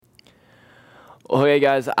Well, hey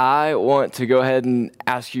guys, I want to go ahead and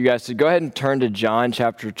ask you guys to go ahead and turn to John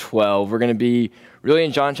chapter 12. We're going to be really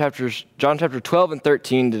in John chapter 12 and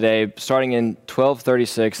 13 today, starting in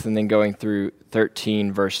 12:36 and then going through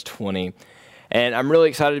 13 verse 20. And I'm really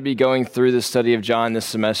excited to be going through the study of John this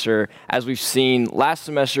semester. As we've seen last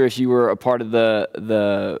semester, if you were a part of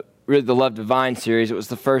the Love Divine series, it was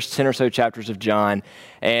the first 10 or so chapters of John.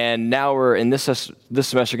 And now we're in this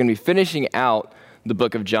semester going to be finishing out the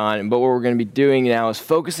book of John. But what we're going to be doing now is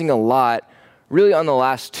focusing a lot really on the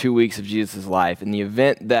last 2 weeks of Jesus' life and the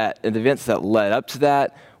events that led up to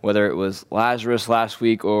that, whether it was Lazarus last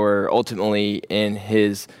week or ultimately in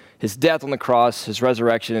his death on the cross, his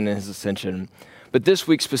resurrection, and his ascension. But this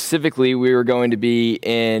week specifically, we are going to be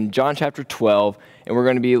in John chapter 12, and we're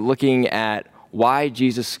going to be looking at why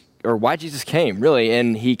Jesus came, really,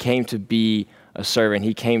 and he came to be a servant.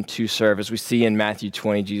 He came to serve. As we see in Matthew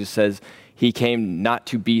 20, Jesus says he came not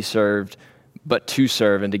to be served, but to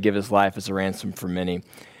serve and to give his life as a ransom for many.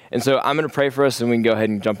 And so I'm going to pray for us, and we can go ahead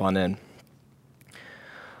and jump on in.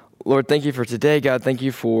 Lord, thank you for today, God. Thank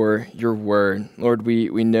you for your word. Lord,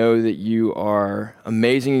 we know that you are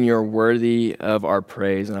amazing and you're worthy of our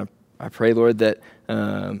praise. And I pray, Lord, that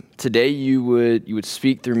today you would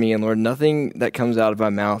speak through me. And Lord, nothing that comes out of my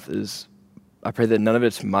mouth I pray that none of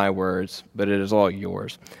it's my words, but it is all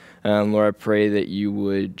yours. Lord, I pray that you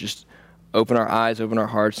would just open our eyes, open our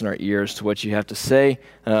hearts and our ears to what you have to say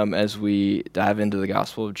as we dive into the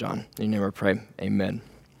Gospel of John. In your name I pray, amen.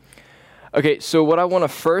 Okay, so what I want to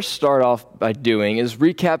first start off by doing is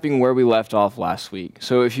recapping where we left off last week.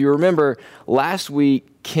 So if you remember, last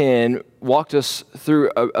week, Ken walked us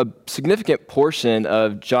through a significant portion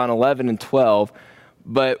of John 11 and 12,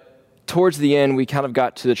 but towards the end, we kind of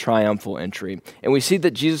got to the triumphal entry. And we see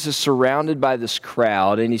that Jesus is surrounded by this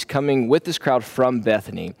crowd, and he's coming with this crowd from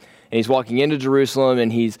Bethany. And he's walking into Jerusalem,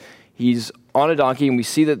 and he's on a donkey, and we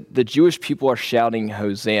see that the Jewish people are shouting,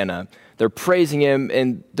 Hosanna. They're praising him,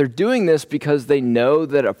 and they're doing this because they know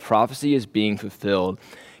that a prophecy is being fulfilled.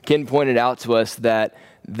 Ken pointed out to us that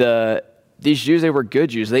these Jews, they were good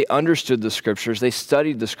Jews. They understood the Scriptures. They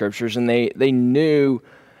studied the Scriptures, and they knew,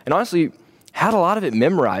 and honestly, had a lot of it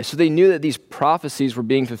memorized. So they knew that these prophecies were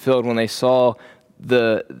being fulfilled when they saw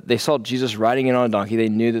Jesus riding in on a donkey. They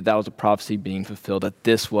knew that was a prophecy being fulfilled, that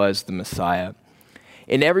this was the Messiah.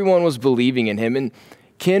 And everyone was believing in him. And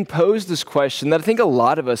Ken posed this question that I think a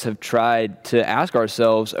lot of us have tried to ask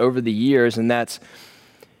ourselves over the years, and that's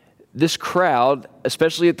this crowd,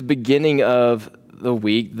 especially at the beginning of the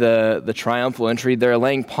week, the triumphal entry, they're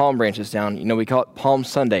laying palm branches down. You know, we call it Palm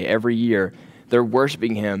Sunday every year. They're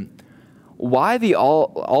worshiping him. Why the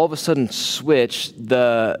all of a sudden switch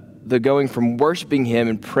the going from worshiping him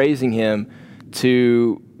and praising him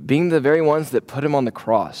to being the very ones that put him on the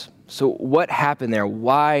cross? So what happened there?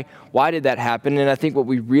 Why did that happen? And I think what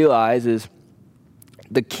we realize is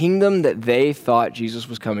the kingdom that they thought Jesus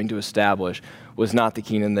was coming to establish was not the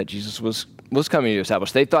kingdom that Jesus was coming to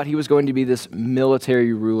establish. They thought he was going to be this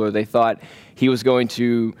military ruler. They thought he was going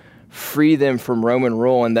to free them from Roman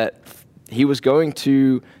rule and that he was going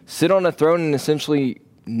to sit on a throne and essentially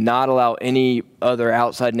not allow any other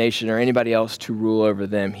outside nation or anybody else to rule over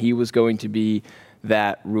them. He was going to be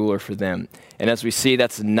that ruler for them. And as we see,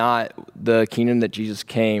 that's not the kingdom that Jesus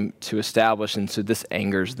came to establish, and so this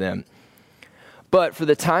angers them. But for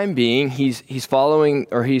the time being, he's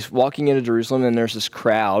walking into Jerusalem, and there's this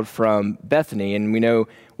crowd from Bethany. And we know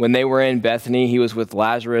when they were in Bethany, he was with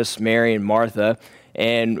Lazarus, Mary, and Martha,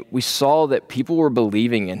 and we saw that people were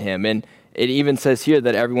believing in him. And it even says here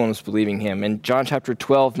that everyone was believing him. In John chapter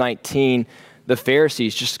 12:19, the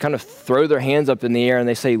Pharisees just kind of throw their hands up in the air and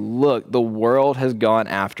they say, look, the world has gone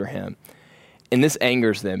after him. And this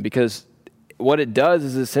angers them because what it does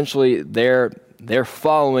is essentially their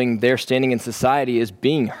following, their standing in society is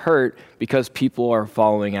being hurt because people are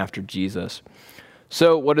following after Jesus.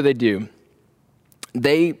 So what do?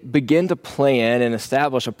 They begin to plan and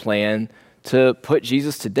establish a plan to put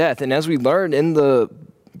Jesus to death. And as we learned in the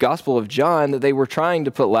Gospel of John, that they were trying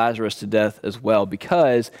to put Lazarus to death as well,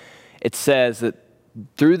 because it says that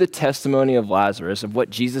through the testimony of Lazarus, of what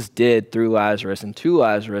Jesus did through Lazarus and to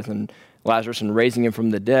Lazarus and raising him from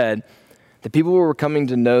the dead, the people were coming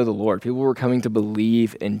to know the Lord. People were coming to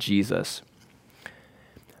believe in Jesus.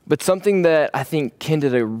 But something that I think Ken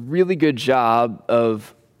did a really good job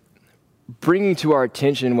of bringing to our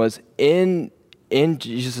attention was in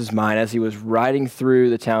Jesus' mind as he was riding through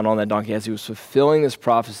the town on that donkey, as he was fulfilling this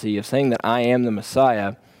prophecy of saying that I am the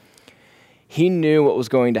Messiah, he knew what was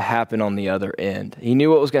going to happen on the other end. He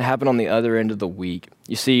knew what was going to happen on the other end of the week.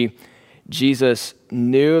 You see, Jesus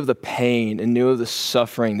knew of the pain and knew of the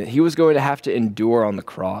suffering that he was going to have to endure on the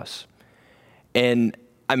cross. And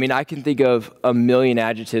I mean, I can think of a million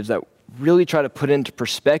adjectives that really try to put into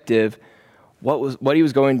perspective what he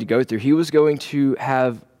was going to go through. He was going to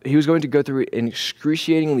go through an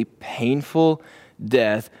excruciatingly painful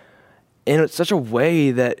death in such a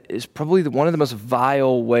way that is probably one of the most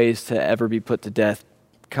vile ways to ever be put to death,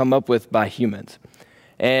 come up with by humans.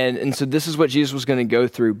 And so this is what Jesus was going to go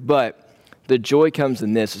through. But the joy comes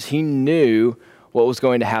in this, is he knew what was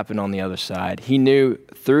going to happen on the other side. He knew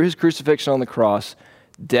through his crucifixion on the cross,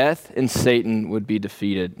 death and Satan would be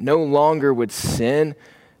defeated. No longer would sin,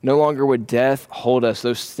 no longer would death hold us.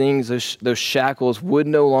 Those things, those shackles would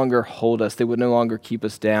no longer hold us. They would no longer keep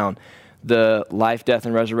us down. The life, death,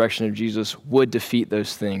 and resurrection of Jesus would defeat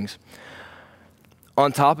those things.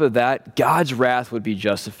 On top of that, God's wrath would be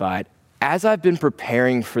justified. As I've been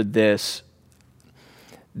preparing for this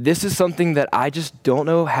is something that I just don't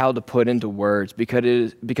know how to put into words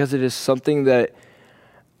because it is something that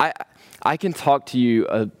I can talk to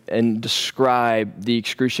you and describe the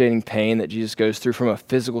excruciating pain that Jesus goes through from a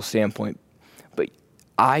physical standpoint, but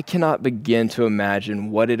I cannot begin to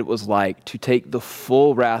imagine what it was like to take the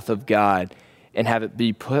full wrath of God and have it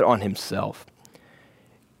be put on himself.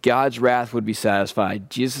 God's wrath would be satisfied.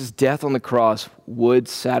 Jesus' death on the cross would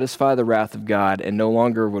satisfy the wrath of God, and no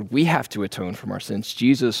longer would we have to atone from our sins.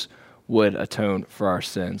 Jesus would atone for our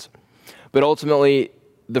sins. But ultimately,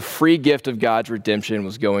 the free gift of God's redemption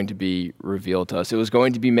was going to be revealed to us. It was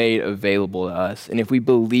going to be made available to us. And if we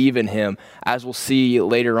believe in him, as we'll see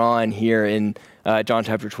later on here in John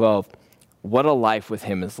chapter 12, what a life with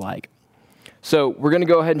him is like. So we're going to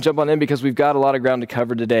go ahead and jump on in because we've got a lot of ground to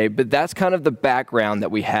cover today. But that's kind of the background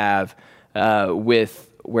that we have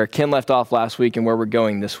with where Ken left off last week and where we're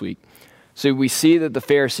going this week. So we see that the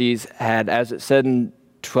Pharisees had, as it said in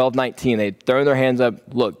 12:19, they'd thrown their hands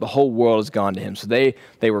up. Look, the whole world has gone to him. So they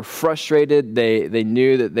were frustrated. They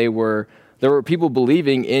knew that there were people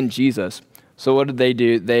believing in Jesus. So what did they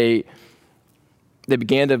do? They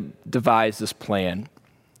began to devise this plan.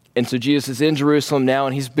 And so Jesus is in Jerusalem now,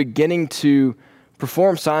 and he's beginning to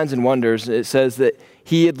perform signs and wonders. It says that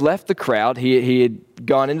he had left the crowd. He had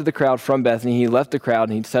gone into the crowd from Bethany. He left the crowd,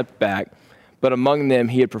 and he stepped back. But among them,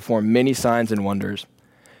 he had performed many signs and wonders.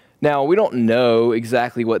 Now, we don't know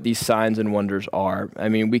exactly what these signs and wonders are. I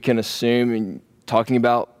mean, we can assume, in talking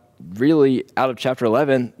about really out of chapter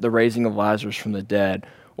 11, the raising of Lazarus from the dead,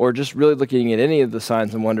 or just really looking at any of the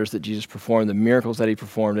signs and wonders that Jesus performed, the miracles that he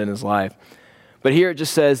performed in his life. But here it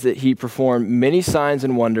just says that he performed many signs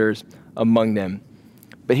and wonders among them.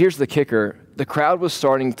 But here's the kicker. The crowd was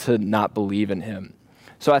starting to not believe in him.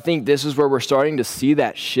 So I think this is where we're starting to see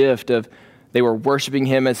that shift of they were worshiping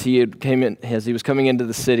him as he was coming into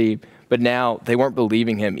the city, but now they weren't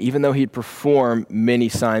believing him, even though he'd performed many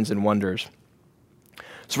signs and wonders.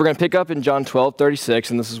 So we're going to pick up in John 12:36,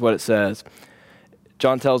 and this is what it says.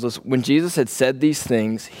 John tells us, when Jesus had said these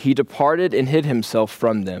things, he departed and hid himself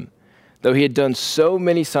from them. Though he had done so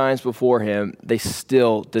many signs before him, they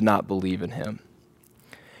still did not believe in him.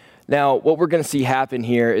 Now, what we're going to see happen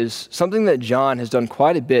here is something that John has done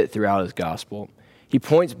quite a bit throughout his gospel. He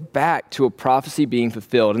points back to a prophecy being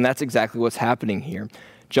fulfilled, and that's exactly what's happening here.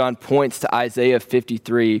 John points to Isaiah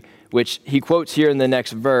 53, which he quotes here in the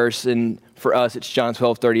next verse, and for us it's John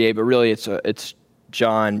 12:38, but really it's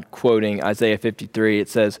John quoting Isaiah 53. It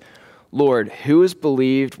says, "Lord, who has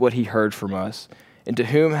believed what he heard from us? And to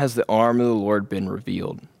whom has the arm of the Lord been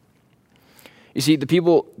revealed?" You see, the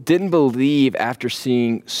people didn't believe after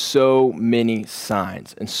seeing so many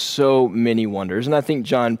signs and so many wonders. And I think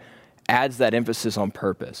John adds that emphasis on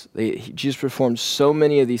purpose. Jesus performed so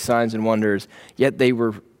many of these signs and wonders, yet they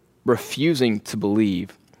were refusing to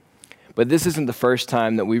believe. But this isn't the first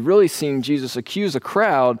time that we've really seen Jesus accuse a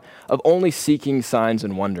crowd of only seeking signs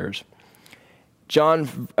and wonders.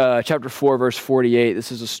 John chapter 4, verse 48,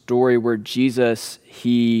 this is a story where Jesus,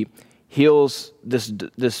 he heals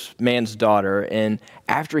this man's daughter, and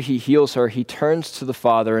after he heals her, he turns to the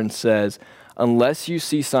Father and says, "Unless you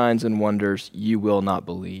see signs and wonders, you will not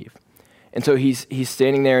believe." And so he's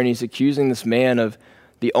standing there and he's accusing this man of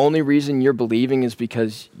the only reason you're believing is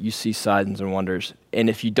because you see signs and wonders, and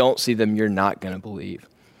if you don't see them, you're not going to believe.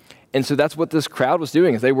 And so that's what this crowd was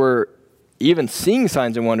doing, is they were even seeing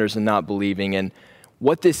signs and wonders and not believing. And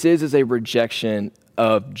what this is a rejection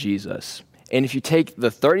of Jesus. And if you take the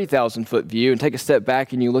 30,000-foot view and take a step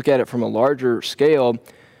back and you look at it from a larger scale,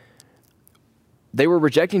 they were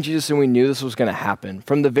rejecting Jesus, and we knew this was going to happen.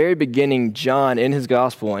 From the very beginning, John, in his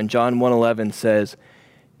gospel, in John 1:11 says,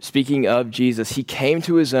 speaking of Jesus, he came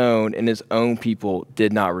to his own, and his own people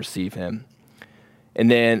did not receive him. And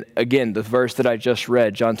then, again, the verse that I just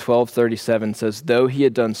read, John 12:37 says, though he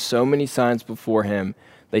had done so many signs before him,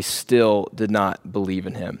 they still did not believe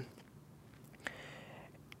in him.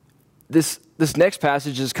 This next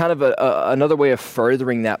passage is kind of another way of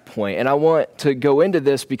furthering that point. And I want to go into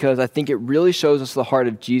this because I think it really shows us the heart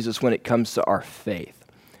of Jesus when it comes to our faith.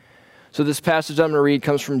 So this passage I'm going to read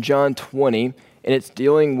comes from John 20, and it's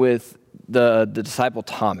dealing with the disciple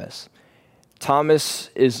Thomas. Thomas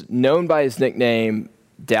is known by his nickname,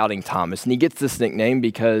 Doubting Thomas. And he gets this nickname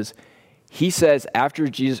because he says after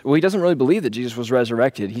Jesus, well, he doesn't really believe that Jesus was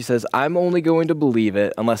resurrected. He says, I'm only going to believe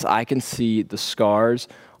it unless I can see the scars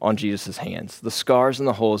on Jesus' hands, the scars and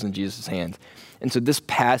the holes in Jesus' hands. And so this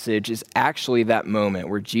passage is actually that moment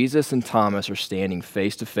where Jesus and Thomas are standing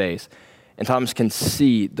face to face, and Thomas can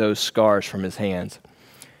see those scars from his hands.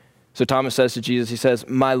 So Thomas says to Jesus, he says,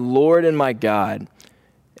 my Lord and my God.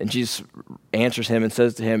 And Jesus answers him and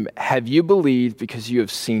says to him, have you believed because you have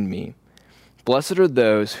seen me? Blessed are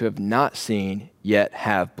those who have not seen yet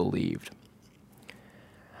have believed.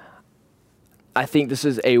 I think this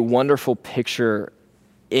is a wonderful picture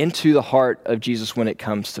into the heart of Jesus when it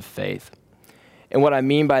comes to faith. And what I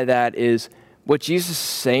mean by that is what Jesus is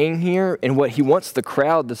saying here and what he wants the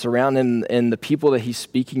crowd that's around him and the people that he's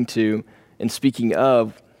speaking to and speaking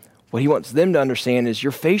of, what he wants them to understand is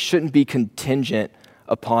your faith shouldn't be contingent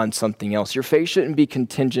upon something else. Your faith shouldn't be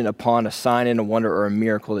contingent upon a sign and a wonder or a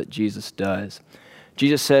miracle that Jesus does.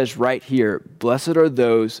 Jesus says right here, blessed are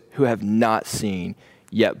those who have not seen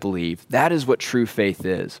yet believe. That is what true faith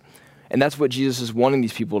is. And that's what Jesus is wanting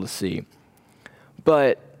these people to see.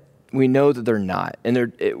 But we know that they're not. And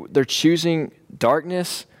they're choosing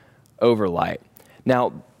darkness over light.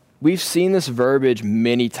 Now, we've seen this verbiage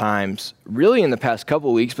many times, really in the past couple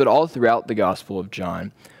of weeks, but all throughout the Gospel of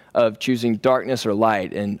John, of choosing darkness or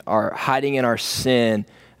light and our hiding in our sin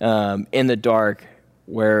in the dark,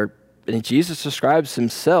 where Jesus describes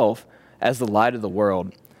himself as the light of the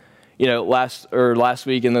world. You know, last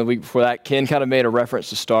week and the week before that, Ken kind of made a reference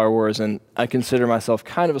to Star Wars, and I consider myself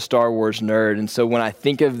kind of a Star Wars nerd. And so when I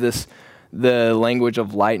think of the language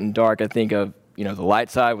of light and dark, I think of, the light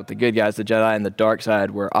side with the good guys, the Jedi, and the dark side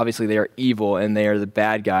where obviously they are evil and they are the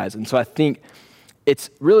bad guys. And so I think it's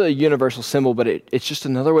really a universal symbol, but it's just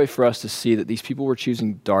another way for us to see that these people were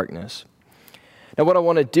choosing darkness. Now, what I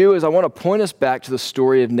want to do is I want to point us back to the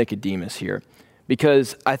story of Nicodemus here,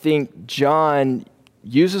 because I think John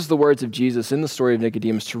uses the words of Jesus in the story of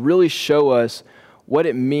Nicodemus to really show us what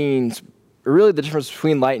it means, really the difference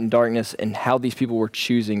between light and darkness and how these people were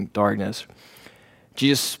choosing darkness.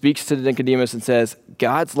 Jesus speaks to Nicodemus and says,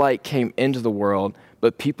 God's light came into the world,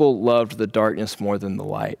 but people loved the darkness more than the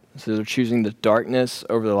light. So they're choosing the darkness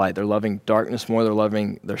over the light. They're loving darkness more. They're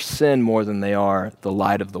loving their sin more than they are the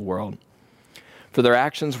light of the world. For their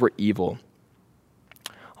actions were evil.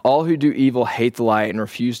 All who do evil hate the light and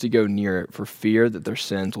refuse to go near it for fear that their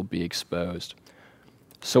sins will be exposed.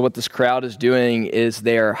 So what this crowd is doing is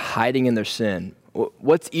they are hiding in their sin.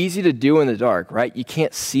 What's easy to do in the dark, right? You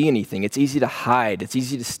can't see anything. It's easy to hide. It's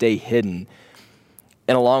easy to stay hidden.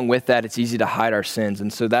 And along with that, it's easy to hide our sins.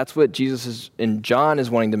 And so that's what and John is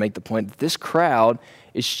wanting to make the point, that this crowd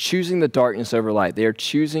is choosing the darkness over light. They are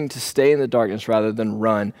choosing to stay in the darkness rather than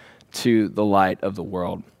run to the light of the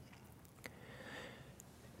world.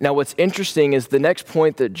 Now, what's interesting is the next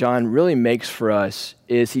point that John really makes for us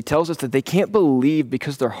is he tells us that they can't believe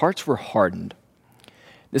because their hearts were hardened.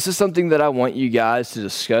 This is something that I want you guys to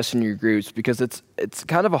discuss in your groups because it's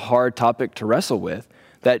kind of a hard topic to wrestle with,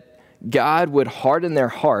 that God would harden their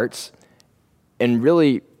hearts and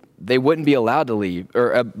really they wouldn't be allowed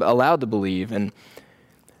to believe. And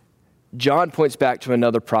John points back to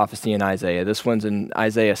another prophecy in Isaiah. This one's in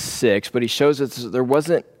Isaiah 6, but he shows us there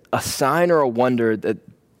wasn't a sign or a wonder that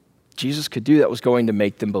Jesus could do that was going to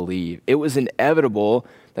make them believe. It was inevitable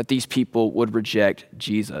that these people would reject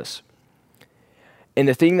Jesus. And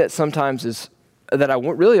the thing that sometimes is, that I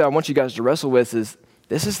want you guys to wrestle with is,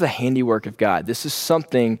 this is the handiwork of God. This is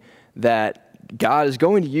something that God is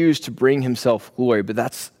going to use to bring himself glory.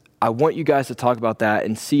 But I want you guys to talk about that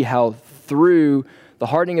and see how through the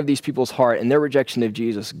hardening of these people's heart and their rejection of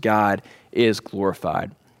Jesus, God is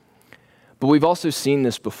glorified. But we've also seen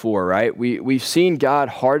this before, right? We've seen God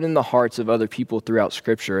harden the hearts of other people throughout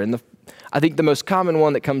Scripture. And I think the most common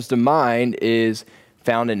one that comes to mind is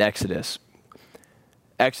found in Exodus.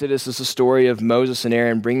 Exodus is the story of Moses and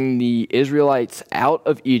Aaron bringing the Israelites out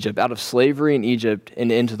of Egypt, out of slavery in Egypt,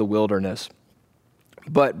 and into the wilderness.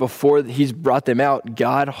 But before he's brought them out,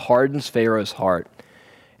 God hardens Pharaoh's heart.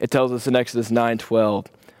 It tells us in Exodus 9:12,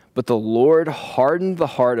 but the Lord hardened the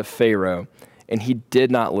heart of Pharaoh, and he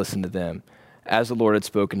did not listen to them, as the Lord had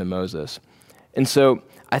spoken to Moses. And so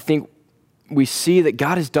I think we see that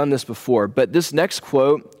God has done this before. But this next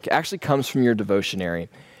quote actually comes from your devotionary.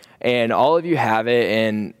 And all of you have it,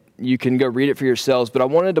 and you can go read it for yourselves. But I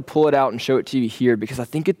wanted to pull it out and show it to you here because I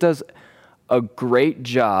think it does a great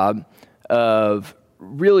job of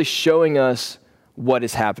really showing us what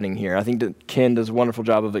is happening here. I think that Ken does a wonderful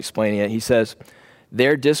job of explaining it. He says,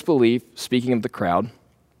 their disbelief, speaking of the crowd,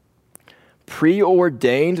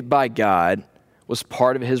 preordained by God, was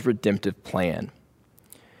part of his redemptive plan.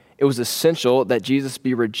 It was essential that Jesus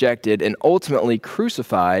be rejected and ultimately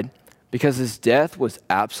crucified because his death was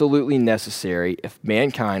absolutely necessary if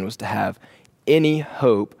mankind was to have any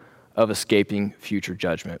hope of escaping future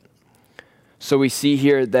judgment. So we see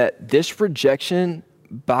here that this rejection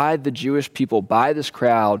by the Jewish people, by this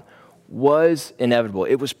crowd, was inevitable.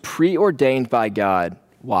 It was preordained by God.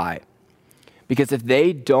 Why? Because if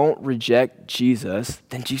they don't reject Jesus,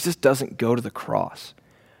 then Jesus doesn't go to the cross.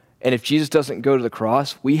 And if Jesus doesn't go to the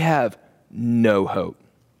cross, we have no hope.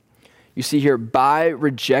 You see here, by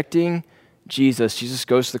rejecting Jesus, Jesus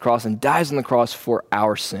goes to the cross and dies on the cross for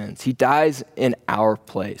our sins. He dies in our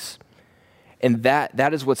place. And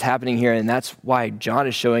that is what's happening here, and that's why John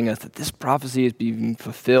is showing us that this prophecy is being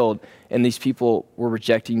fulfilled, and these people were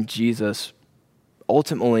rejecting Jesus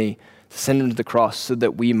ultimately to send him to the cross so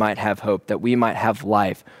that we might have hope, that we might have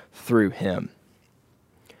life through him.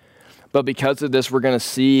 But because of this, we're going to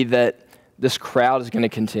see that this crowd is going to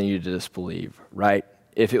continue to disbelieve, right?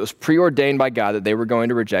 If it was preordained by God that they were going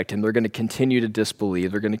to reject him, they're going to continue to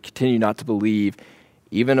disbelieve. They're going to continue not to believe,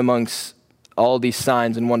 even amongst all these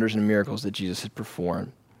signs and wonders and miracles that Jesus had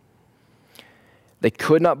performed. They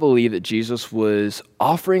could not believe that Jesus was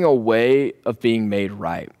offering a way of being made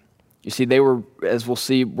right. You see, they were, as we'll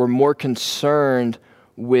see, were more concerned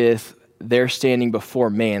with their standing before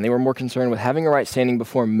man. They were more concerned with having a right standing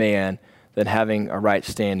before man than having a right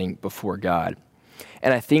standing before God.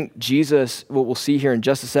 And I think Jesus, what we'll see here in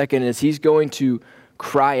just a second, is he's going to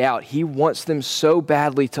cry out. He wants them so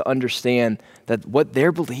badly to understand that what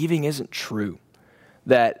they're believing isn't true,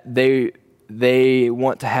 that they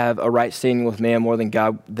want to have a right standing with man more than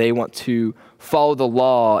God. They want to follow the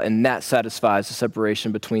law, and that satisfies the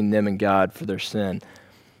separation between them and God for their sin.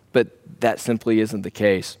 But that simply isn't the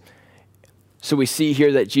case. So we see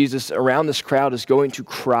here that Jesus around this crowd is going to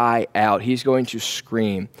cry out. He's going to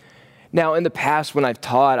scream. Now, in the past, when I've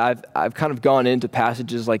taught, I've kind of gone into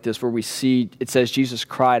passages like this where we see it says Jesus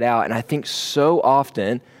cried out, and I think so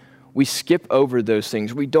often we skip over those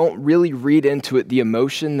things. We don't really read into it the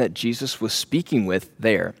emotion that Jesus was speaking with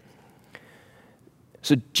there.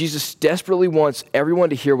 So Jesus desperately wants everyone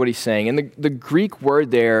to hear what he's saying, and the Greek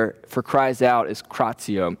word there for cries out is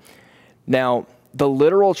kratio. Now, the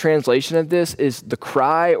literal translation of this is the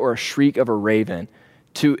cry or a shriek of a raven,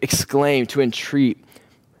 to exclaim, to entreat.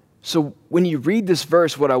 So when you read this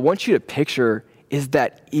verse, what I want you to picture is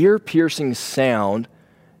that ear-piercing sound,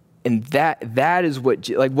 and that is what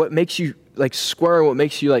makes you like squirm, what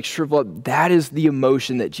makes you like shrivel up. That is the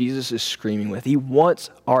emotion that Jesus is screaming with. He wants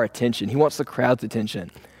our attention. He wants the crowd's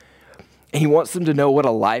attention. And he wants them to know what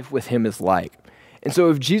a life with him is like. And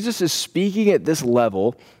so if Jesus is speaking at this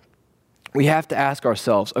level, we have to ask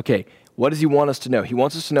ourselves, okay, what does he want us to know? He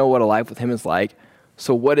wants us to know what a life with him is like.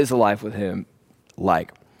 So what is a life with him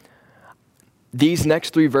like? These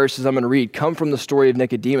next three verses I'm going to read come from the story of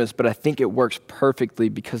Nicodemus, but I think it works perfectly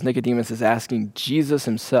because Nicodemus is asking Jesus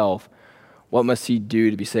himself, what must he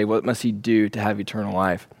do to be saved? What must he do to have eternal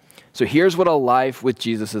life? So here's what a life with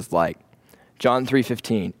Jesus is like. John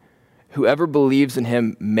 3:15, whoever believes in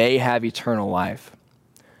him may have eternal life.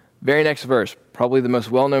 Very next verse, probably the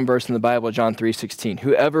most well-known verse in the Bible, John 3:16,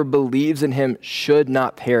 whoever believes in him should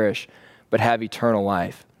not perish, but have eternal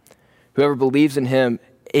life. Whoever believes in him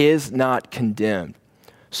is not condemned.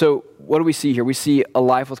 So what do we see here? We see a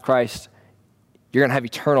life with Christ. You're going to have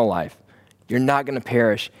eternal life. You're not going to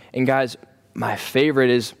perish. And guys, my favorite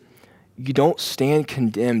is you don't stand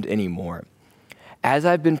condemned anymore. As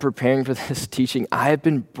I've been preparing for this teaching, I have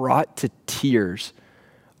been brought to tears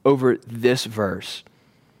over this verse.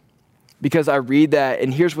 Because I read that,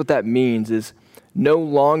 and here's what that means is no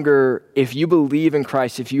longer, if you believe in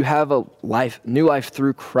Christ, if you have a new life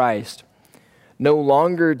through Christ, no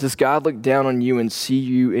longer does God look down on you and see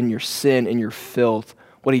you in your sin and your filth.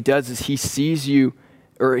 What he does is he sees you,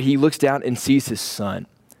 or he looks down and sees his son.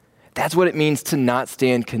 That's what it means to not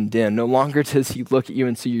stand condemned. No longer does he look at you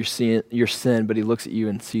and see your sin, but he looks at you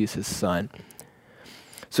and sees his son.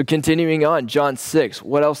 So continuing on, John 6,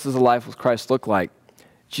 what else does a life with Christ look like?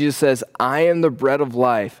 Jesus says, I am the bread of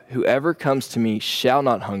life. Whoever comes to me shall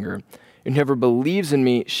not hunger, and whoever believes in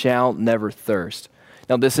me shall never thirst.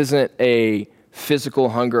 Now, this isn't a physical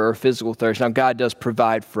hunger or physical thirst. Now, God does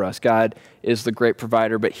provide for us. God is the great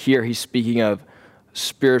provider, but here he's speaking of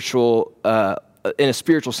spiritual, in a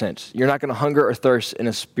spiritual sense. You're not going to hunger or thirst in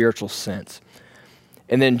a spiritual sense.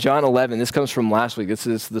 And then John 11, this comes from last week. This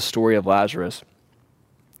is the story of Lazarus.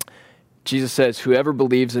 Jesus says, "Whoever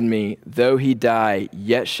believes in me, though he die,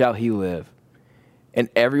 yet shall he live. And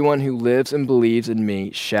everyone who lives and believes in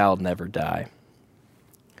me shall never die."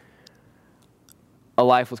 A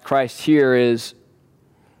life with Christ here is,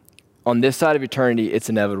 on this side of eternity, it's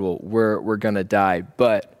inevitable. We're going to die.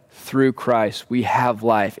 But through Christ, we have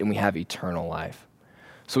life and we have eternal life.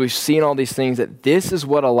 So we've seen all these things, that this is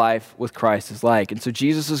what a life with Christ is like. And so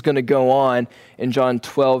Jesus is going to go on in John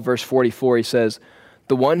 12, verse 44. He says,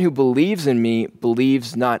 "The one who believes in me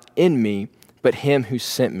believes not in me, but him who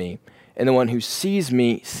sent me. And the one who sees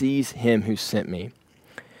me sees him who sent me."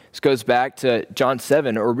 This goes back to John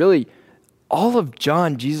 7, or really all of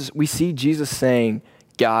John. We see Jesus saying,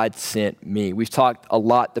 "God sent me." We've talked a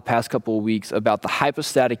lot the past couple of weeks about the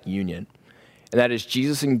hypostatic union, and that is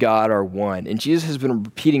Jesus and God are one. And Jesus has been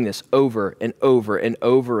repeating this over and over and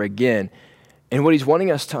over again. And what he's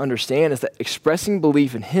wanting us to understand is that expressing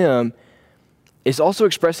belief in him is also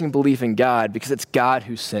expressing belief in God, because it's God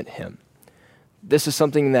who sent him. This is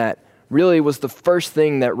something that really was the first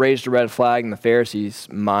thing that raised a red flag in the Pharisees'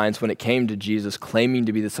 minds when it came to Jesus claiming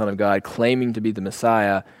to be the Son of God, claiming to be the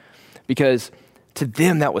Messiah, because to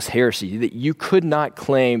them that was heresy, that you could not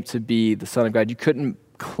claim to be the Son of God. You couldn't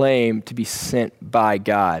claim to be sent by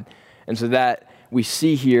God. And so that we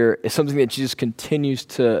see here is something that Jesus continues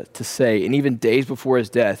to say. And even days before his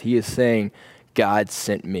death, he is saying, "God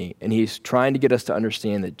sent me." And he's trying to get us to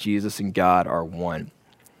understand that Jesus and God are one.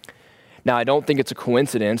 Now, I don't think it's a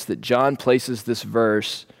coincidence that John places this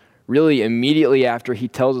verse really immediately after he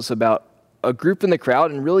tells us about a group in the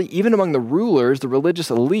crowd, and really even among the rulers, the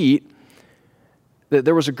religious elite, that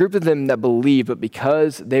there was a group of them that believed, but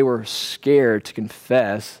because they were scared to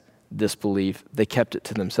confess this belief, they kept it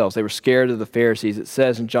to themselves. They were scared of the Pharisees. It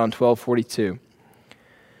says in John 12:42,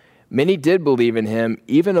 "Many did believe in him,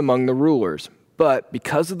 even among the rulers, but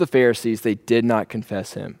because of the Pharisees, they did not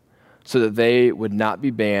confess him, so that they would not be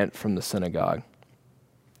banned from the synagogue."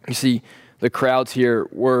 You see, the crowds here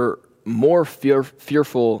were more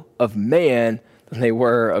fearful of man than they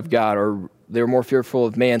were of God, or they were more fearful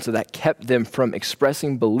of man, so that kept them from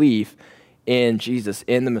expressing belief in Jesus,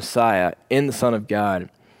 in the Messiah, in the Son of God.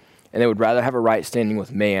 And they would rather have a right standing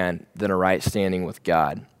with man than a right standing with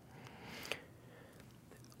God.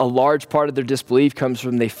 A large part of their disbelief comes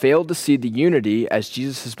from they failed to see the unity, as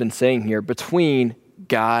Jesus has been saying here, between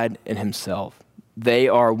God and himself. They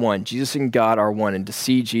are one. Jesus and God are one, and to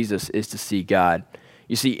see Jesus is to see God.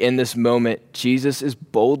 You see, in this moment, Jesus is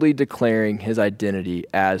boldly declaring his identity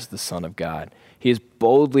as the Son of God. He is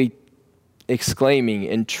boldly exclaiming,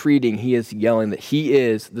 entreating, he is yelling that he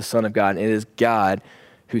is the Son of God, and it is God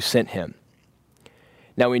who sent him.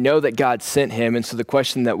 Now, we know that God sent him, and so the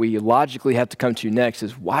question that we logically have to come to next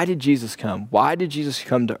is, why did Jesus come? Why did Jesus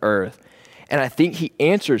come to earth? And I think he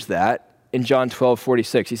answers that in John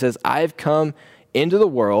 12:46. He says, "I have come into the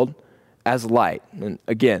world as light." And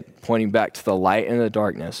again, pointing back to the light and the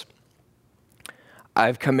darkness.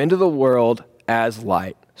 "I've come into the world as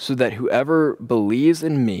light, so that whoever believes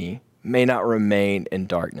in me may not remain in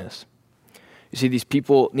darkness." You see, these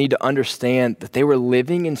people need to understand that they were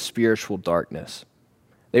living in spiritual darkness.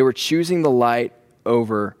 They were choosing the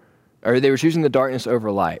darkness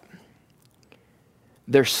over light.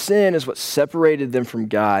 Their sin is what separated them from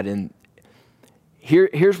God, and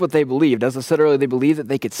here's what they believed. As I said earlier, they believed that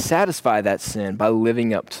they could satisfy that sin by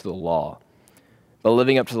living up to the law. By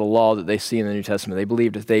living up to the law that they see in the New Testament. They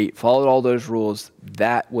believed if they followed all those rules,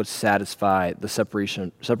 that would satisfy the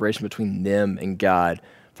separation between them and God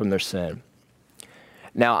from their sin.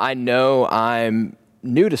 Now, I know I'm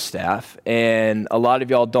new to staff, and a lot of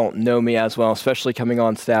y'all don't know me as well, especially coming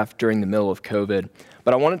on staff during the middle of COVID.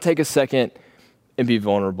 But I want to take a second and be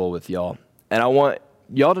vulnerable with y'all. And I want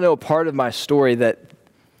y'all to know a part of my story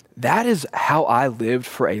that is how I lived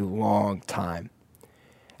for a long time.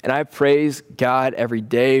 And I praise God every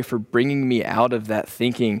day for bringing me out of that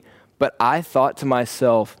thinking. But I thought to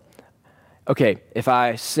myself, okay, if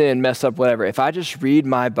I sin, mess up, whatever, if I just read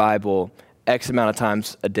my Bible X amount of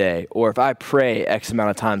times a day, or if I pray X amount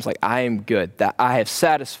of times, like I am good, that I have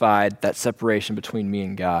satisfied that separation between me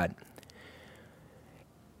and God.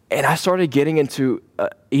 And I started getting into an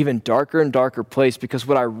even darker and darker place, because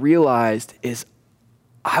what I realized is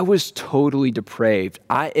I was totally depraved.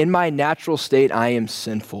 In my natural state, I am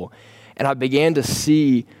sinful. And I began to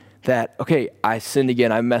see that, okay, I sinned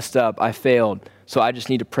again, I messed up, I failed. So I just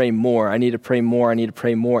need to pray more. I need to pray more. I need to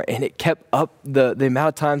pray more. And it kept up the amount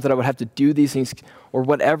of times that I would have to do these things or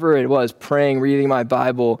whatever it was, praying, reading my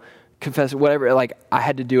Bible, confessing, whatever. Like I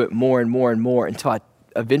had to do it more and more and more until I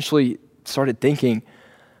eventually started thinking,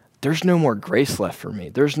 there's no more grace left for me.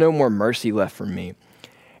 There's no more mercy left for me.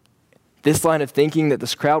 This line of thinking that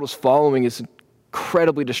this crowd was following is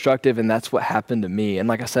incredibly destructive, and that's what happened to me. And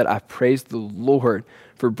like I said, I praise the Lord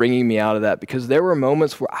for bringing me out of that, because there were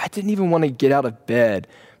moments where I didn't even want to get out of bed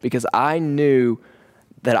because I knew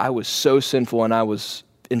that I was so sinful and I was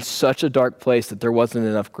in such a dark place that there wasn't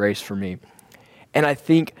enough grace for me. And I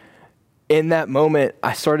think in that moment,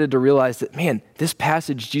 I started to realize that, man, this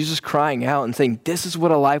passage, Jesus crying out and saying, this is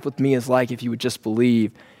what a life with me is like if you would just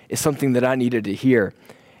believe, is something that I needed to hear.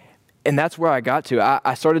 And that's where I got to.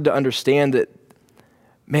 I started to understand that,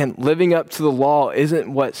 man, living up to the law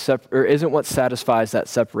isn't what satisfies that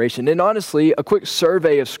separation. And honestly, a quick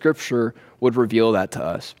survey of Scripture would reveal that to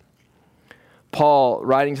us. Paul,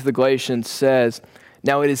 writing to the Galatians, says,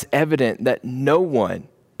 now it is evident that no one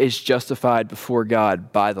is justified before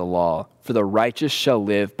God by the law, for the righteous shall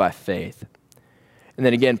live by faith. And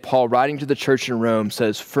then again, Paul, writing to the church in Rome,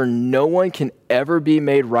 says, for no one can ever be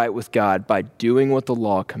made right with God by doing what the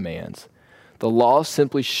law commands. The law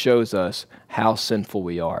simply shows us how sinful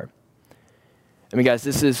we are. I mean, guys,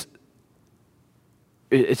 it's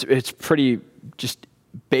pretty just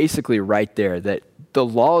basically right there that the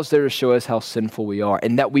law is there to show us how sinful we are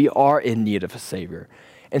and that we are in need of a Savior.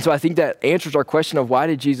 And so I think that answers our question of why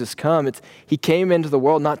did Jesus come? He came into the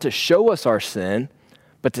world not to show us our sin,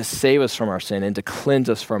 but to save us from our sin and to cleanse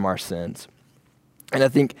us from our sins. And I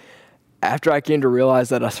think after I came to realize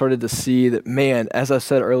that, I started to see that, man, as I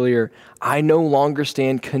said earlier, I no longer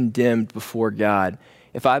stand condemned before God.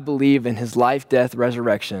 If I believe in his life, death,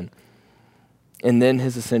 resurrection, and then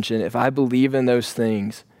his ascension, if I believe in those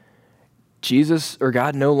things, Jesus or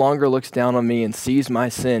God no longer looks down on me and sees my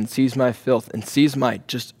sin, sees my filth, and sees my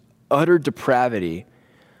just utter depravity,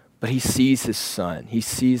 but he sees his son. He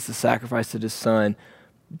sees the sacrifice that his son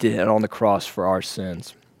did on the cross for our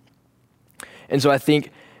sins. And so I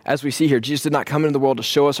think, as we see here, Jesus did not come into the world to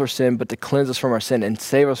show us our sin, but to cleanse us from our sin and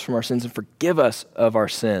save us from our sins and forgive us of our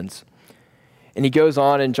sins. And he goes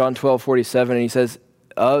on in John 12:47, and he says,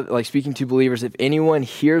 speaking to believers, if anyone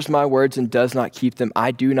hears my words and does not keep them,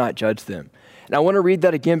 I do not judge them. And I want to read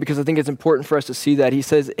that again because I think it's important for us to see that. He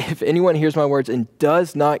says, if anyone hears my words and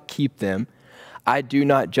does not keep them, I do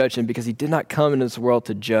not judge him, because he did not come into this world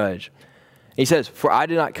to judge. He says, for I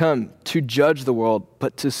did not come to judge the world,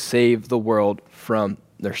 but to save the world from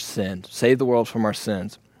their sins, save the world from our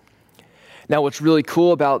sins. Now, what's really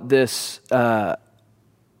cool about this,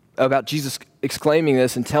 about Jesus exclaiming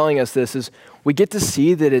this and telling us this, is we get to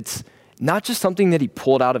see that it's not just something that he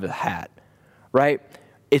pulled out of a hat, right?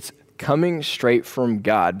 It's coming straight from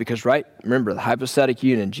God, because, right, remember the hypostatic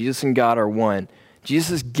union, Jesus and God are one.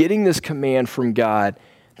 Jesus is getting this command from God.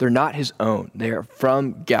 They're not his own. They are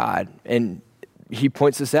from God. And he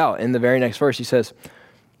points this out in the very next verse. He says,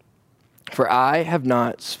 for I have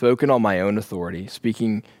not spoken on my own authority,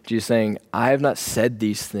 speaking, Jesus saying, I have not said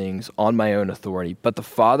these things on my own authority, but the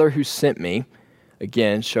Father who sent me,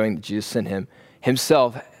 again, showing that Jesus sent him,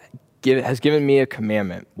 himself has given me a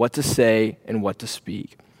commandment, what to say and what to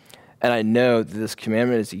speak. And I know that this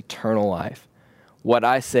commandment is eternal life. What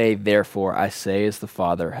I say, therefore, I say as the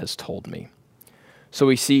Father has told me. So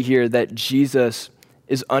we see here that Jesus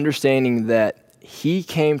is understanding that he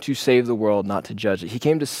came to save the world, not to judge it. He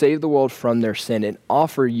came to save the world from their sin and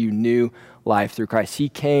offer you new life through Christ. He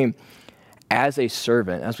came as a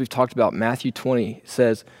servant. As we've talked about, Matthew 20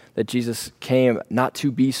 says that Jesus came not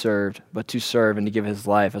to be served, but to serve and to give his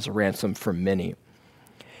life as a ransom for many.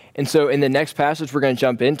 And so in the next passage we're going to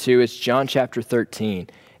jump into, it's John chapter 13.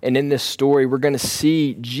 And in this story, we're going to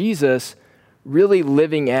see Jesus really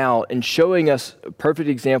living out and showing us a perfect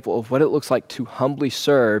example of what it looks like to humbly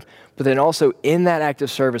serve, but then also in that act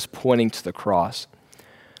of service pointing to the cross.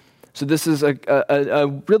 So this is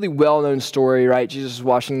a really well-known story, right? Jesus is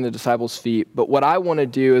washing the disciples' feet. But what I want to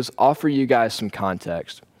do is offer you guys some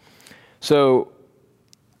context. So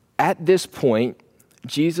at this point,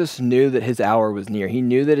 Jesus knew that his hour was near. He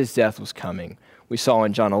knew that his death was coming. We saw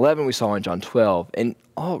in John 11, we saw in John 12. And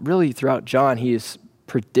all really throughout John, he has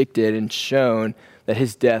predicted and shown that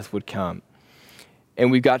his death would come.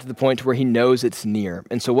 And we've got to the point where he knows it's near.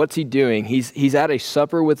 And so what's he doing? He's at a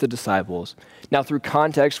supper with the disciples. Now, through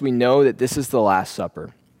context, we know that this is the Last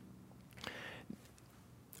Supper.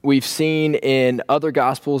 We've seen in other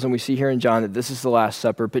Gospels, and we see here in John, that this is the Last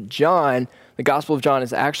Supper. But John, the Gospel of John,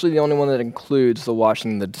 is actually the only one that includes the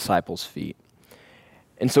washing the disciples' feet.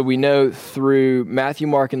 And so we know through Matthew,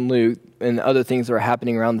 Mark, and Luke and other things that are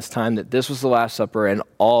happening around this time that this was the Last Supper and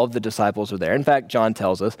all of the disciples are there. In fact, John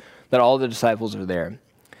tells us that all the disciples are there.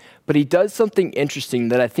 But he does something interesting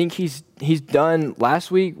that I think he's done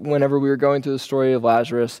last week whenever we were going through the story of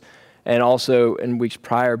Lazarus and also in weeks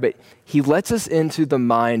prior. But he lets us into the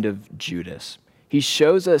mind of Judas. He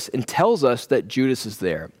shows us and tells us that Judas is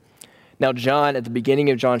there. Now, John, at the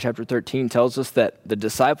beginning of John chapter 13, tells us that the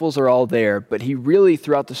disciples are all there, but he really,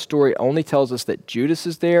 throughout the story, only tells us that Judas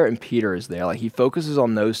is there and Peter is there. Like, he focuses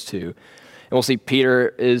on those two. And we'll see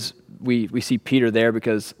we see Peter there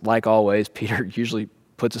because, like always, Peter usually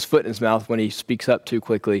puts his foot in his mouth when he speaks up too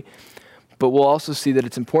quickly. But we'll also see that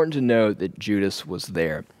it's important to know that Judas was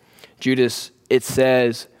there. Judas, it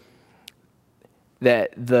says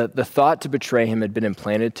that the thought to betray him had been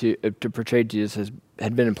implanted to betray Jesus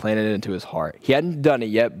had been implanted into his heart. He hadn't done it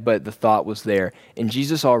yet, but the thought was there, and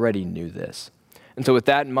Jesus already knew this. And so with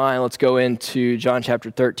that in mind, let's go into John chapter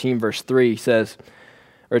 13, verse 3. It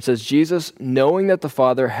says, Jesus, knowing that the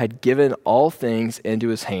Father had given all things into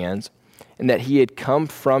his hands, and that he had come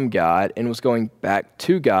from God and was going back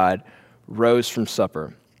to God, rose from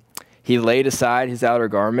supper. He laid aside his outer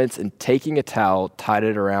garments, and taking a towel, tied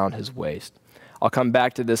it around his waist. I'll come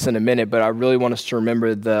back to this in a minute, but I really want us to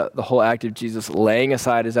remember the whole act of Jesus laying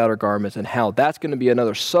aside his outer garments and how that's going to be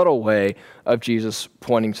another subtle way of Jesus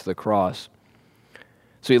pointing to the cross.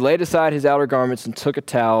 So he laid aside his outer garments and took a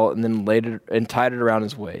towel and then tied it around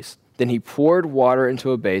his waist. Then he poured water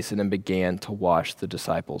into a basin and began to wash the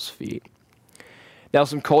disciples' feet. Now,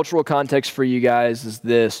 some cultural context for you guys is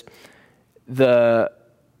this. The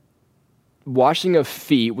washing of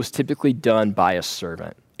feet was typically done by a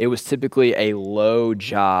servant. It was typically a low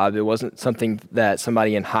job. It wasn't something that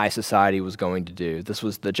somebody in high society was going to do. This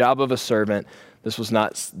was the job of a servant. This was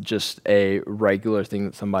not just a regular thing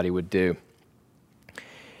that somebody would do.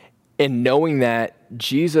 And knowing that,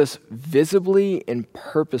 Jesus visibly and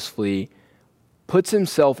purposefully puts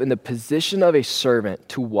himself in the position of a servant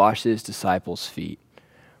to wash his disciples' feet.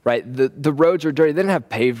 Right? The roads are dirty. They didn't have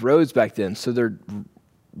paved roads back then, so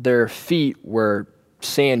their feet were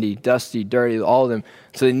sandy, dusty, dirty, all of them.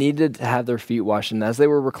 So they needed to have their feet washed. And as they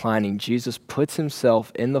were reclining, Jesus puts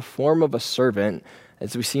himself in the form of a servant.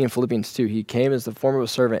 As we see in Philippians 2, he came as the form of a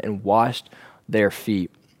servant and washed their feet.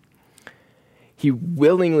 He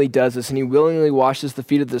willingly does this, and he willingly washes the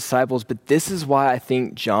feet of the disciples. But this is why I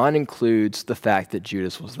think John includes the fact that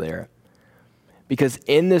Judas was there. Because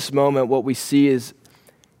in this moment, what we see is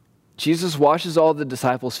Jesus washes all the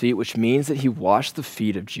disciples' feet, which means that he washed the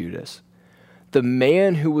feet of Judas, the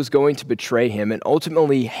man who was going to betray him and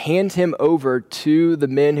ultimately hand him over to the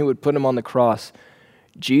men who would put him on the cross.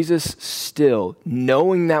 Jesus still,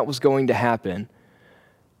 knowing that was going to happen,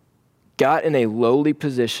 got in a lowly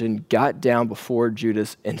position, got down before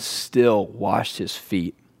Judas, and still washed his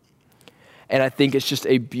feet. And I think it's just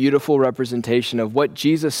a beautiful representation of what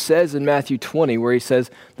Jesus says in Matthew 20, where he says,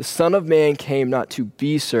 the Son of Man came not to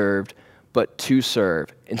be served, but to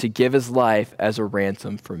serve, and to give his life as a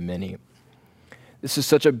ransom for many. This is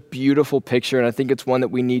such a beautiful picture, and I think it's one that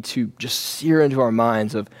we need to just sear into our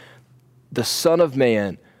minds of the Son of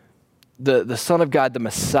Man, the Son of God, the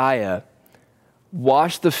Messiah,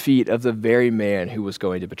 washed the feet of the very man who was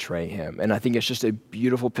going to betray him. And I think it's just a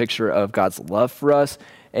beautiful picture of God's love for us,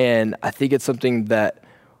 and I think it's something that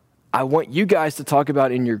I want you guys to talk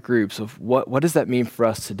about in your groups of what does that mean for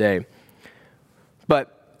us today.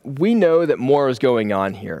 But we know that more is going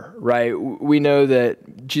on here, right? We know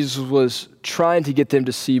that Jesus was trying to get them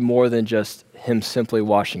to see more than just him simply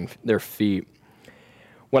washing their feet.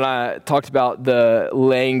 When I talked about the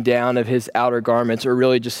laying down of his outer garments, or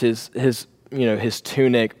really just his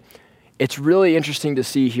tunic, it's really interesting to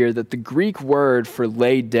see here that the Greek word for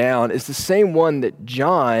laid down is the same one that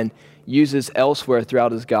John uses elsewhere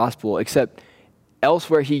throughout his gospel, except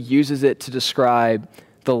elsewhere he uses it to describe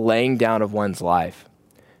the laying down of one's life.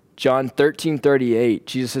 John 13:38,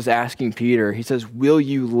 Jesus is asking Peter, he says, will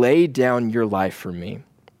you lay down your life for me?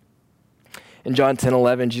 In John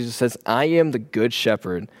 10:11, Jesus says, I am the good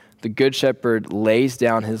shepherd. The good shepherd lays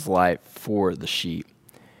down his life for the sheep.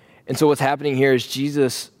 And so what's happening here is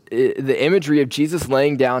the imagery of Jesus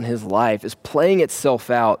laying down his life is playing itself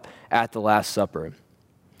out at the Last Supper.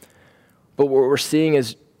 But what we're seeing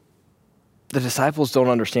is the disciples don't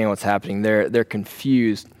understand what's happening. They're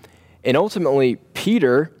confused. And ultimately,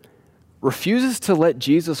 Peter refuses to let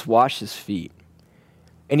Jesus wash his feet.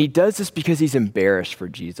 And he does this because he's embarrassed for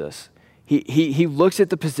Jesus. He looks at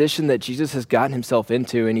the position that Jesus has gotten himself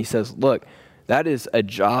into, and he says, look, that is a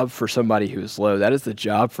job for somebody who is low. That is the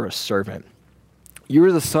job for a servant. You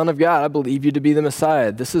are the Son of God. I believe you to be the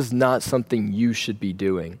Messiah. This is not something you should be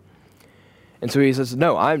doing. And so he says,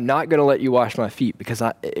 no, I'm not going to let you wash my feet because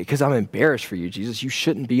I'm embarrassed for you, Jesus. You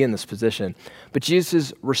shouldn't be in this position. But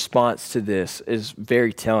Jesus' response to this is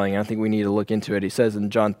very telling. I think we need to look into it. He says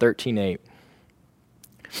in John 13:8,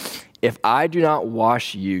 if I do not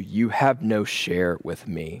wash you, you have no share with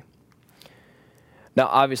me. Now,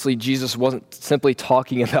 obviously, Jesus wasn't simply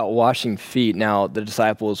talking about washing feet. Now, the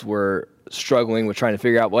disciples were struggling with trying to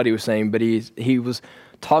figure out what he was saying, but he was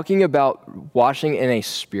talking about washing in a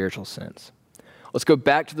spiritual sense. Let's go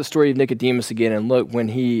back to the story of Nicodemus again and look when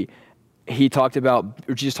he talked about,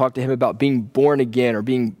 or Jesus talked to him about being born again or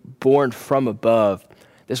being born from above.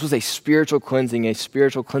 This was a spiritual cleansing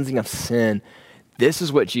of sin. This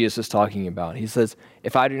is what Jesus is talking about. He says,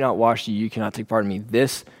 if I do not wash you, you cannot take part in me.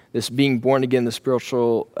 This being born again, the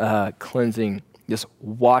spiritual cleansing, this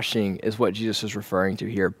washing is what Jesus is referring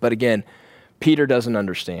to here. But again, Peter doesn't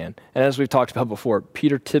understand. And as we've talked about before,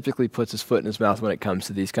 Peter typically puts his foot in his mouth when it comes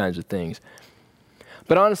to these kinds of things.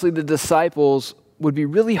 But honestly, the disciples would be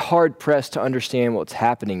really hard-pressed to understand what's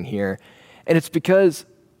happening here. And it's because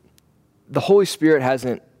the Holy Spirit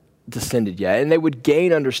hasn't descended yet. And they would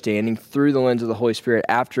gain understanding through the lens of the Holy Spirit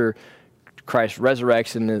after Christ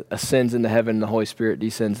resurrects and ascends into heaven and the Holy Spirit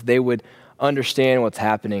descends. They would understand what's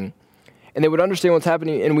happening. And they would understand what's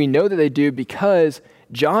happening, and we know that they do because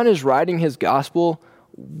John is writing his gospel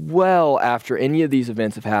well after any of these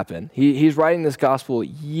events have happened. He's writing this gospel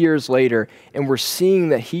years later, and we're seeing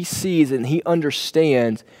that he sees and he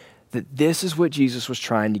understands that this is what Jesus was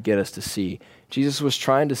trying to get us to see. Jesus was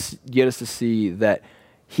trying to get us to see that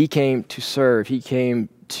he came to serve. He came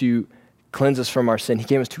to cleanse us from our sin. He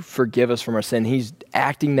came to forgive us from our sin. He's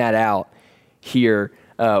acting that out here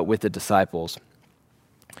with the disciples.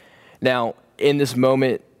 Now, in this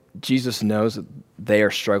moment, Jesus knows that they are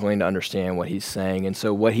struggling to understand what he's saying. And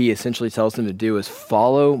so what he essentially tells them to do is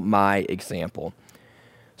follow my example.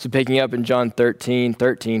 So picking up in John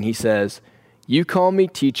 13:13, he says, you call me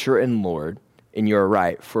teacher and Lord, and you are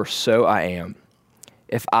right, for so I am.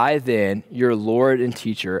 If I then, your Lord and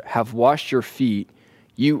teacher, have washed your feet,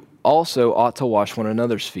 you also ought to wash one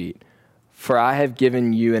another's feet. For I have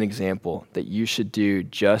given you an example that you should do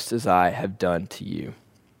just as I have done to you.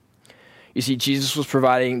 You see, Jesus was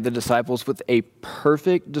providing the disciples with a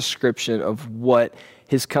perfect description of what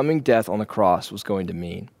his coming death on the cross was going to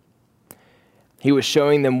mean. He was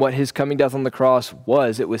showing them what his coming death on the cross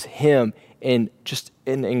was. It was him in just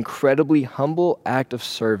an incredibly humble act of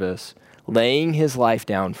service, laying his life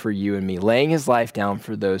down for you and me, laying his life down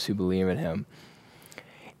for those who believe in him.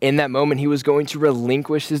 In that moment, he was going to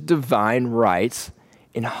relinquish his divine rights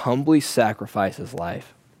and humbly sacrifice his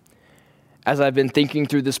life. As I've been thinking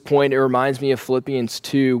through this point, it reminds me of Philippians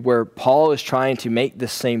 2, where Paul is trying to make the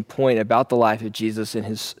same point about the life of Jesus and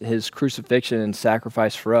his crucifixion and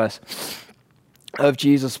sacrifice for us. Of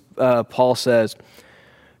Jesus, Paul says,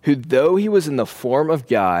 who though he was in the form of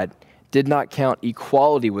God, did not count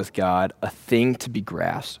equality with God a thing to be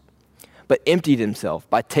grasped, but emptied himself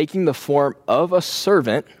by taking the form of a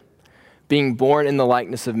servant, being born in the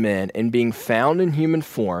likeness of men, and being found in human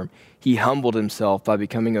form, he humbled himself by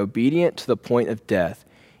becoming obedient to the point of death,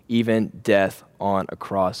 even death on a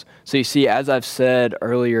cross. So you see, as I've said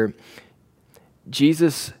earlier,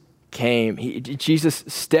 Jesus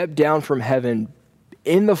stepped down from heaven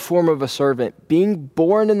in the form of a servant, being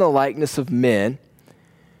born in the likeness of men,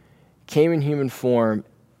 came in human form,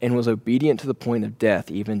 and was obedient to the point of death,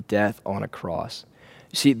 even death on a cross.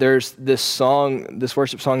 You see, there's this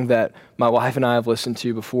worship song that my wife and I have listened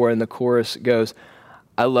to before, and the chorus goes,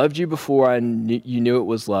 I loved you before you knew it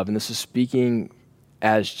was love. And this is speaking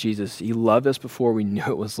as Jesus. He loved us before we knew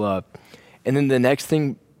it was love. And then the next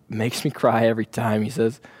thing makes me cry every time. He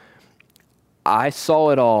says, I saw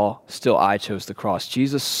it all, still I chose the cross.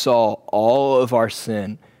 Jesus saw all of our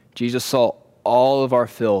sin. Jesus saw all of our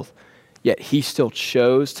filth, yet he still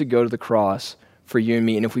chose to go to the cross for you and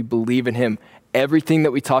me. And if we believe in him, everything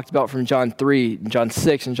that we talked about from John 3, John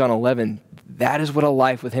 6, and John 11, that is what a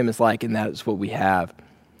life with him is like, and that is what we have.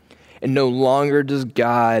 And no longer does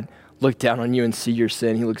God look down on you and see your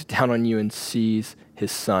sin. He looks down on you and sees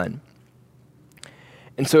his son.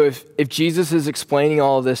 And so if Jesus is explaining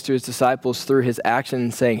all of this to his disciples through his action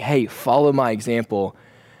and saying, hey, follow my example,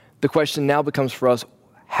 the question now becomes for us,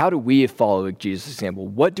 how do we follow Jesus' example?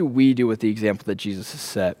 What do we do with the example that Jesus has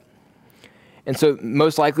set? And so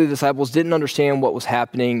most likely the disciples didn't understand what was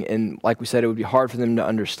happening, and like we said, it would be hard for them to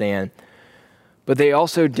understand. But they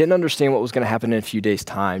also didn't understand what was going to happen in a few days'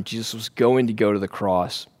 time. Jesus was going to go to the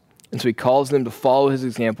cross. And so he calls them to follow his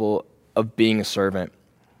example of being a servant.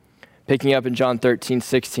 Picking up in John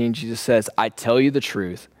 13:16, Jesus says, I tell you the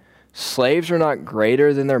truth, Slaves are not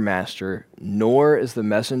greater than their master, nor is the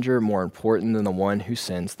messenger more important than the one who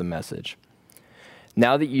sends the message.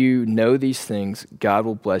 Now that you know these things, God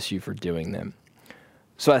will bless you for doing them.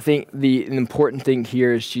 So I think the important thing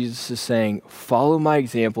here is Jesus is saying, follow my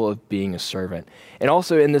example of being a servant. And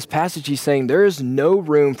also in this passage, he's saying there is no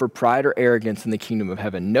room for pride or arrogance in the kingdom of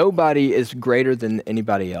heaven. Nobody is greater than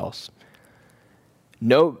anybody else.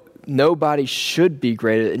 Nobody should be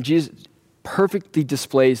greater. And Jesus perfectly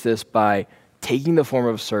displays this by taking the form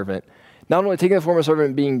of a servant. Not only taking the form of a servant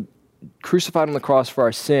and being crucified on the cross for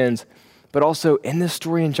our sins, but also in this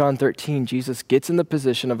story in John 13, Jesus gets in the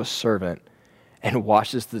position of a servant and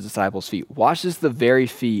washes the disciples' feet, washes the very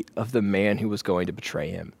feet of the man who was going to betray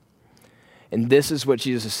him. And this is what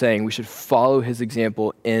Jesus is saying. We should follow his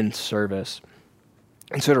example in service.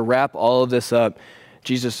 And so to wrap all of this up,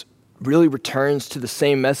 Jesus really returns to the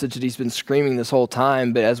same message that he's been screaming this whole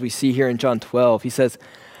time, but as we see here in John 12, he says,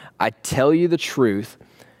 I tell you the truth,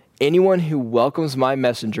 anyone who welcomes my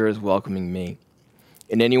messenger is welcoming me,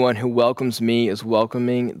 and anyone who welcomes me is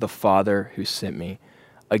welcoming the Father who sent me.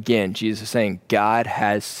 Again, Jesus is saying, God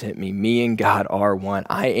has sent me. Me and God are one.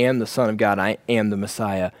 I am the Son of God. I am the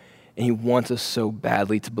Messiah. And he wants us so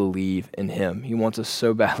badly to believe in him. He wants us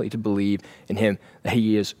so badly to believe in him that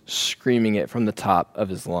he is screaming it from the top of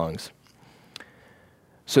his lungs.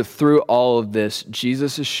 So through all of this,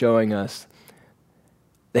 Jesus is showing us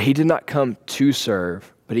that he did not come to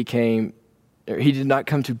serve, but he did not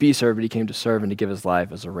come to be served, but he came to serve and to give his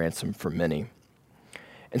life as a ransom for many.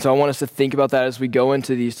 And so I want us to think about that as we go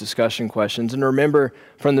into these discussion questions. And remember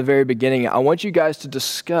from the very beginning, I want you guys to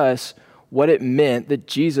discuss what it meant that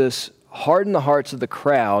Jesus hardened the hearts of the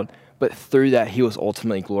crowd, but through that he was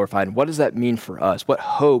ultimately glorified. What does that mean for us? What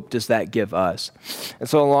hope does that give us? And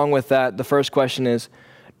so along with that, the first question is,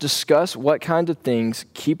 discuss what kind of things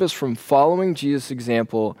keep us from following Jesus'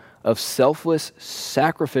 example of selfless,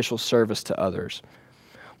 sacrificial service to others.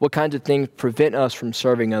 What kinds of things prevent us from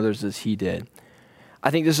serving others as he did? I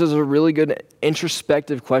think this is a really good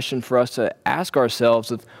introspective question for us to ask ourselves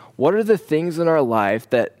of what are the things in our life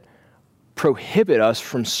that prohibit us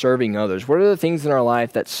from serving others? What are the things in our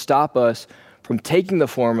life that stop us from taking the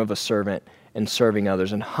form of a servant and serving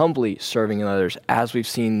others and humbly serving others as we've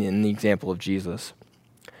seen in the example of Jesus?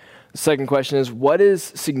 The second question is, what is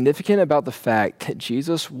significant about the fact that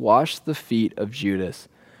Jesus washed the feet of Judas,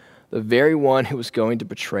 the very one who was going to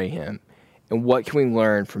betray him? And what can we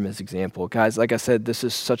learn from his example? Guys, like I said, this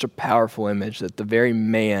is such a powerful image that the very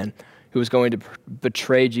man who was going to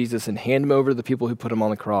betray Jesus and hand him over to the people who put him on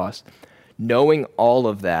the cross, knowing all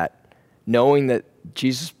of that, knowing that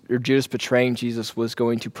Judas betraying Jesus was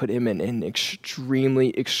going to put him in an extremely,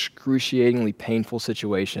 excruciatingly painful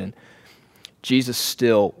situation, Jesus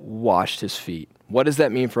still washed his feet. What does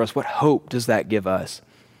that mean for us? What hope does that give us?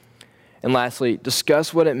 And lastly,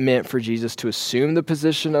 discuss what it meant for Jesus to assume the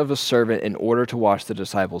position of a servant in order to wash the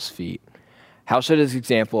disciples' feet. How should his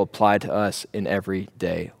example apply to us in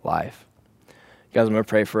everyday life? Guys, I'm going to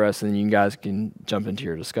pray for us, and you guys can jump into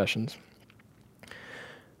your discussions.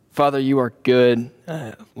 Father, you are good.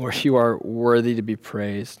 Lord, you are worthy to be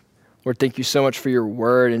praised. Lord, thank you so much for your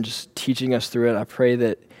word and just teaching us through it. I pray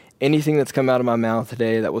that anything that's come out of my mouth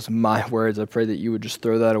today that was my words, I pray that you would just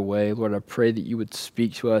throw that away. Lord, I pray that you would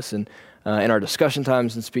speak to us in our discussion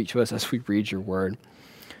times and speak to us as we read your word.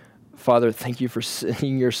 Father, thank you for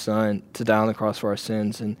sending your son to die on the cross for our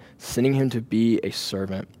sins and sending him to be a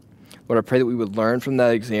servant. Lord, I pray that we would learn from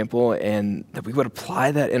that example and that we would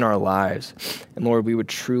apply that in our lives. And Lord, we would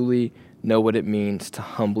truly know what it means to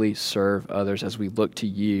humbly serve others as we look to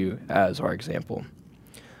you as our example.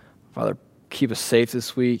 Father, keep us safe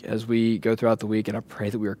this week as we go throughout the week, and I pray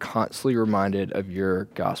that we are constantly reminded of your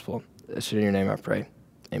gospel. It's in your name I pray.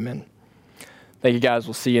 Amen. Thank you, guys.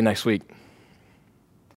 We'll see you next week.